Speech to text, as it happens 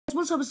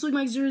What's up, it's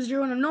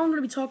LukeMike00, and I know I'm going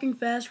to be talking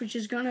fast, which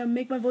is going to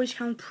make my voice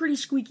sound pretty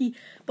squeaky,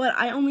 but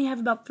I only have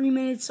about 3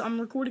 minutes. I'm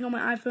recording on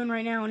my iPhone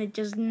right now, and it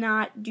does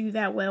not do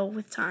that well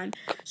with time.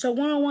 So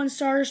 101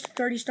 stars to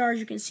 30 stars,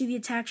 you can see the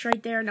attacks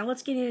right there. Now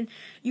let's get in.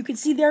 You can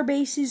see their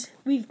bases.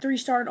 We've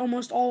 3-starred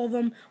almost all of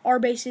them. Our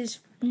bases,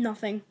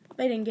 nothing.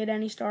 They didn't get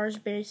any stars,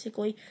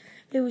 basically.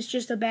 It was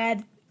just a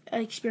bad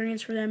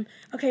experience for them.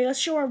 Okay, let's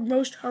show our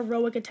most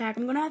heroic attack.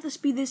 I'm going to have to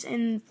speed this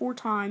in 4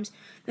 times.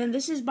 Then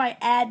this is by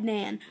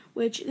Adnan,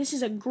 which this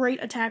is a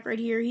great attack right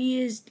here.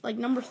 He is like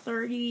number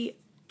 32,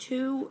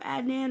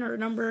 Adnan, or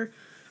number,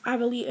 I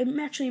believe, it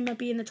actually might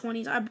be in the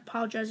 20s. I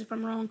apologize if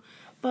I'm wrong.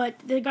 But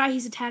the guy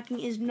he's attacking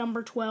is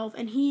number 12,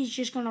 and he's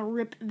just going to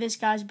rip this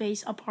guy's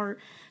base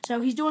apart.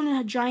 So he's doing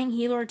a giant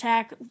healer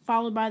attack,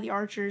 followed by the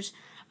archers.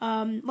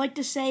 Like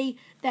to say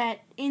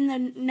that in the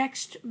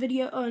next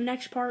video,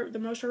 next part, the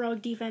most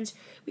heroic defense,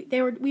 all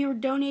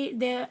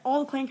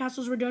the clan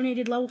castles were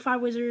donated level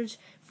 5 wizards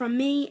from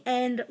me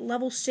and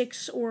level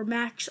 6 or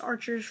max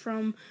archers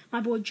from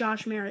my boy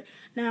Josh Merritt.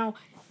 Now,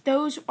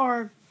 those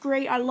are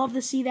great. I love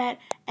to see that,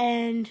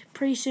 and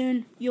pretty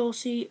soon you'll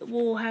see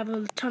we'll have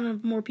a ton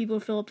of more people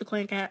fill up the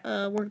clan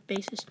work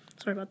bases.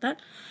 Sorry about that.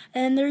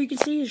 And there you can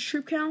see his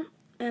troop count.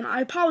 And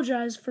I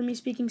apologize for me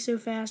speaking so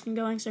fast and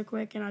going so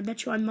quick, and I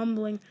bet you I'm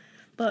mumbling,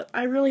 but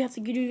I really have to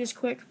do this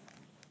quick.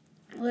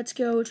 Let's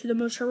go to the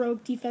most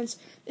heroic defense.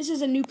 This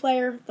is a new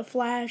player, the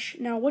Flash.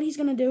 Now, what he's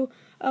going to do,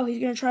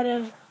 he's going to try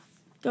to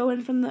go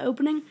in from the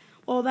opening.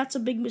 Well, that's a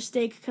big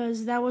mistake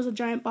because that was a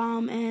giant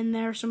bomb, and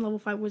there are some level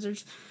 5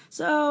 wizards.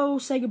 So,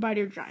 say goodbye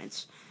to your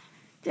giants.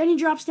 Then he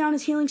drops down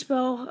his healing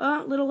spell.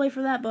 A little late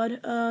for that,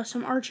 bud.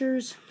 Some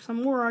archers,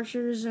 some more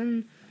archers,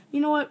 and you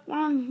know what?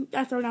 Why don't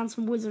I throw down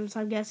some wizards,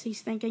 I guess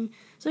he's thinking.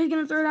 So he's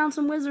going to throw down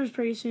some wizards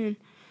pretty soon.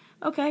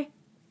 Okay.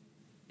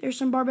 There's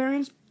some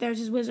barbarians. There's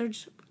his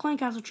wizards. Clan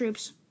castle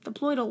troops.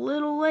 Deployed a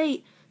little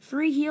late.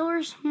 3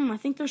 healers? I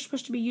think they're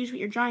supposed to be used with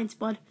your giants,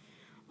 bud.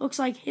 Looks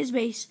like his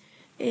base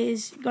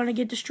is going to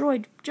get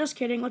destroyed. Just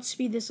kidding. Let's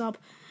speed this up.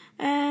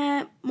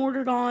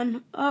 Mortared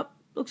on. Up.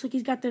 Looks like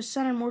he's got those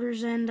center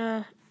mortars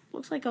and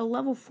looks like a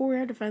level 4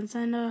 air defense.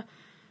 And,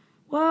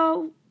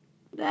 well,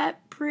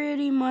 that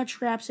pretty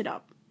much wraps it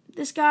up.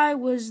 This guy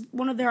was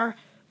one of their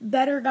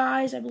better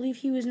guys. I believe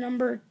he was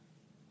number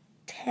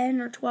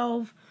 10 or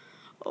 12,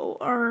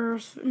 or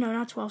no,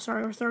 not 12,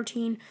 sorry, or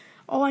 13.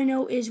 All I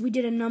know is we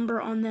did a number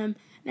on them.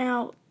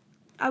 Now,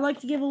 I'd like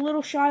to give a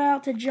little shout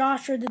out to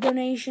Josh for the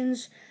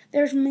donations.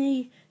 There's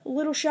me. A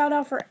little shout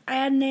out for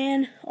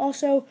Adnan,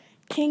 also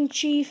King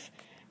Chief,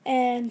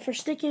 and for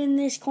sticking in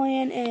this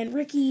clan, and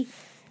Ricky,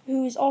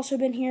 who's also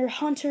been here,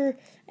 Hunter,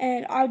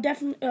 and I'll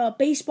definitely,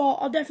 Baseball,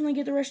 I'll definitely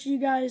get the rest of you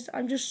guys.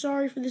 I'm just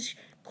sorry for this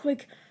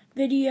quick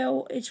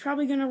video. It's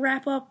probably going to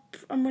wrap up.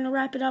 I'm going to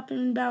wrap it up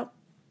in about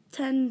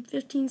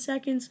 10-15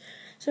 seconds.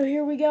 So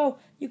here we go.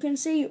 You can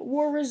see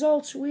war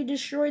results. We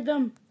destroyed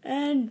them.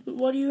 And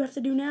what do you have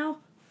to do now?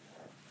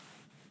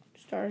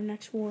 Start our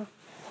next war.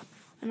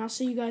 And I'll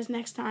see you guys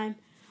next time.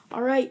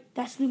 Alright,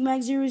 that's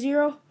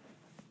LukeMike00.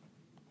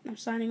 I'm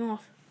signing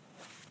off.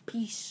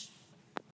 Peace.